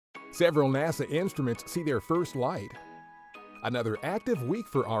Several NASA instruments see their first light. Another active week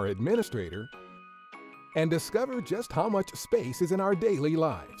for our administrator. And discover just how much space is in our daily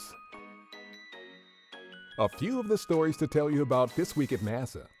lives. A few of the stories to tell you about this week at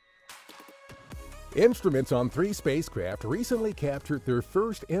NASA. Instruments on 3 spacecraft recently captured their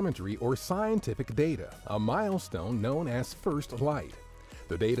first imagery or scientific data, a milestone known as first light.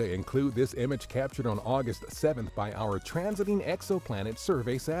 The data include this image captured on August 7th by our Transiting Exoplanet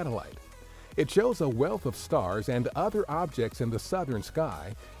Survey satellite. It shows a wealth of stars and other objects in the southern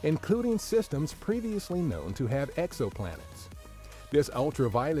sky, including systems previously known to have exoplanets. This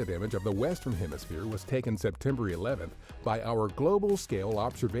ultraviolet image of the Western Hemisphere was taken September 11th by our global-scale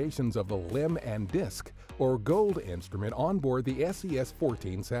observations of the LEM and DISC, or GOLD instrument on board the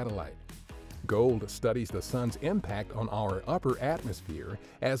SES-14 satellite. GOLD studies the Sun's impact on our upper atmosphere,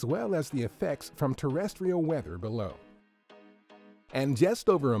 as well as the effects from terrestrial weather below. And just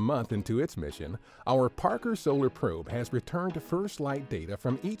over a month into its mission, our Parker Solar Probe has returned first light data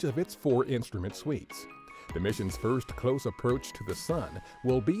from each of its 4 instrument suites. The mission's first close approach to the Sun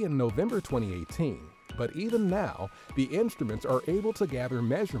will be in November 2018, but even now, the instruments are able to gather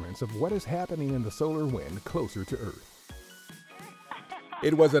measurements of what is happening in the solar wind closer to Earth.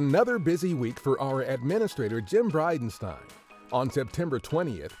 It was another busy week for our administrator, Jim Bridenstine. On September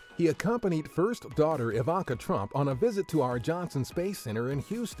 20th, he accompanied first daughter Ivanka Trump on a visit to our Johnson Space Center in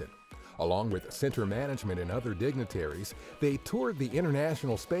Houston. Along with center management and other dignitaries, they toured the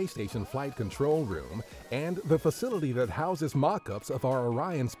International Space Station Flight Control Room and the facility that houses mock-ups of our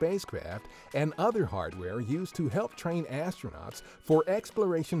Orion spacecraft and other hardware used to help train astronauts for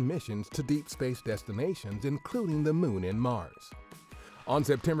exploration missions to deep space destinations, including the Moon and Mars. On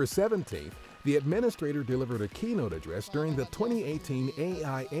September 17th, the administrator delivered a keynote address during the 2018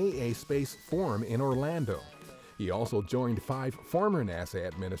 AIAA Space Forum in Orlando. He also joined 5 former NASA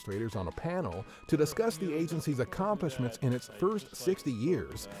administrators on a panel to discuss the agency's accomplishments in its first 60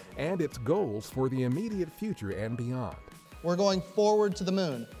 years and its goals for the immediate future and beyond. We're going forward to the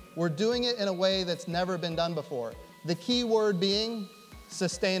moon. We're doing it in a way that's never been done before. The key word being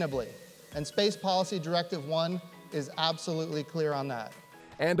sustainably. And Space Policy Directive 1 is absolutely clear on that.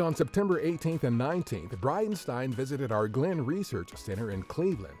 And on September 18th and 19th, Bridenstine visited our Glenn Research Center in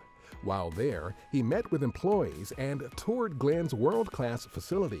Cleveland. While there, he met with employees and toured Glenn's world-class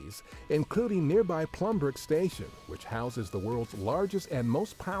facilities, including nearby Plumbrook Station, which houses the world's largest and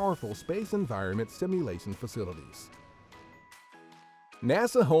most powerful space environment simulation facilities.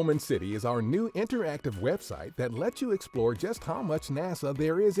 NASA Home and City is our new interactive website that lets you explore just how much NASA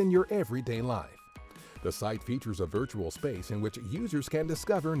there is in your everyday life. The site features a virtual space in which users can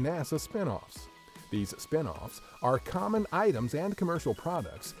discover NASA spin-offs. These spin-offs are common items and commercial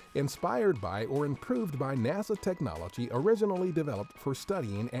products inspired by or improved by NASA technology originally developed for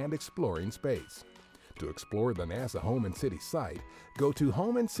studying and exploring space. To explore the NASA Home and City site, go to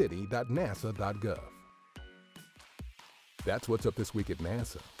homeandcity.nasa.gov. That's what's up this week at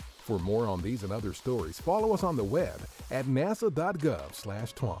NASA. For more on these and other stories, follow us on the web at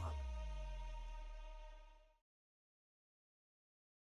nasa.gov/twan.